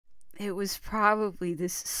It was probably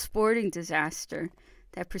this sporting disaster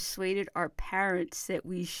that persuaded our parents that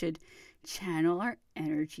we should channel our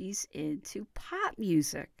energies into pop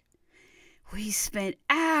music. We spent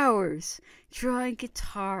hours drawing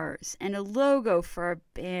guitars and a logo for our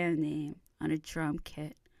band name on a drum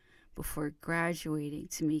kit before graduating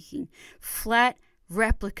to making flat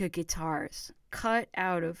replica guitars cut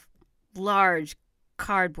out of large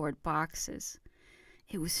cardboard boxes.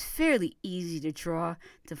 It was fairly easy to draw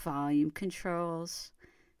the volume controls,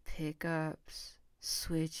 pickups,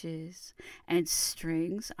 switches, and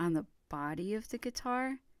strings on the body of the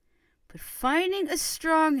guitar, but finding a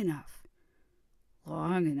strong enough,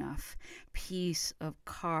 long enough piece of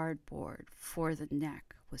cardboard for the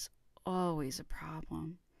neck was always a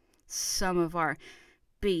problem. Some of our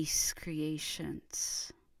bass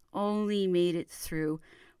creations only made it through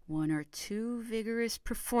one or two vigorous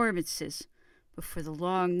performances before the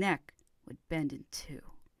long neck would bend in two.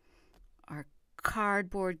 Our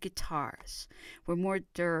cardboard guitars were more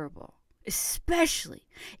durable, especially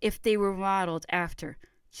if they were modeled after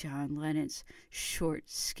John Lennon's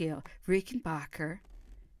short-scale Rickenbacker,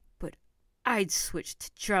 but I'd switched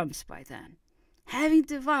to drums by then, having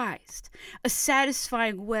devised a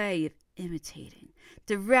satisfying way of imitating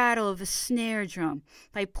the rattle of a snare drum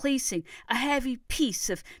by placing a heavy piece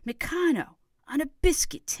of Meccano on a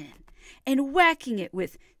biscuit tin and whacking it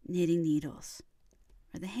with knitting needles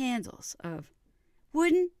or the handles of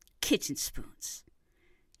wooden kitchen spoons.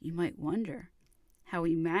 You might wonder how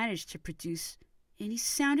we managed to produce any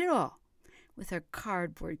sound at all with our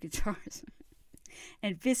cardboard guitars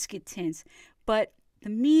and biscuit tins, but the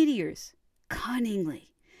Meteors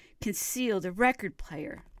cunningly concealed a record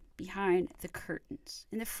player behind the curtains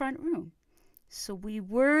in the front room. So we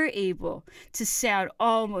were able to sound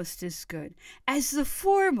almost as good as the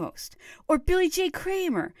Foremost or Billy J.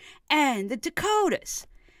 Kramer and the Dakotas.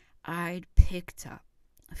 I'd picked up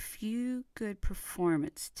a few good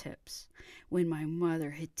performance tips when my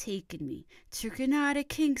mother had taken me to Granada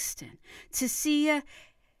Kingston to see a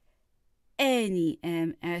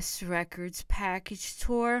NEMS Records package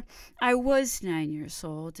tour. I was 9 years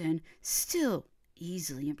old and still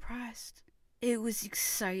easily impressed. It was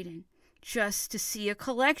exciting just to see a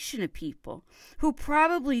collection of people who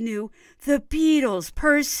probably knew the Beatles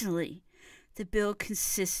personally. The bill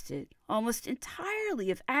consisted almost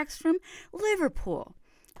entirely of acts from Liverpool,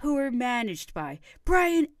 who were managed by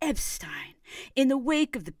Brian Epstein. In the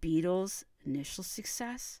wake of the Beatles' initial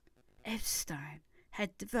success, Epstein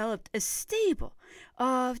had developed a stable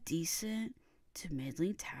of decent to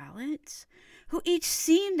middling talents who each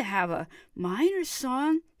seemed to have a minor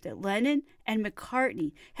song that Lennon and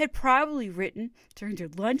McCartney had probably written during their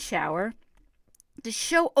lunch hour. The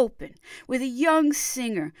show opened with a young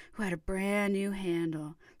singer who had a brand new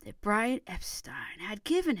handle that Brian Epstein had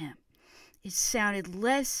given him. It sounded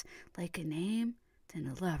less like a name than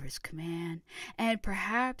a lover's command, and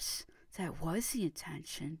perhaps that was the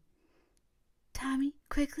intention. Tommy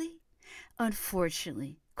Quickly?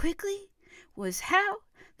 Unfortunately, Quickly was how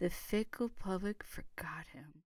the fickle public forgot him.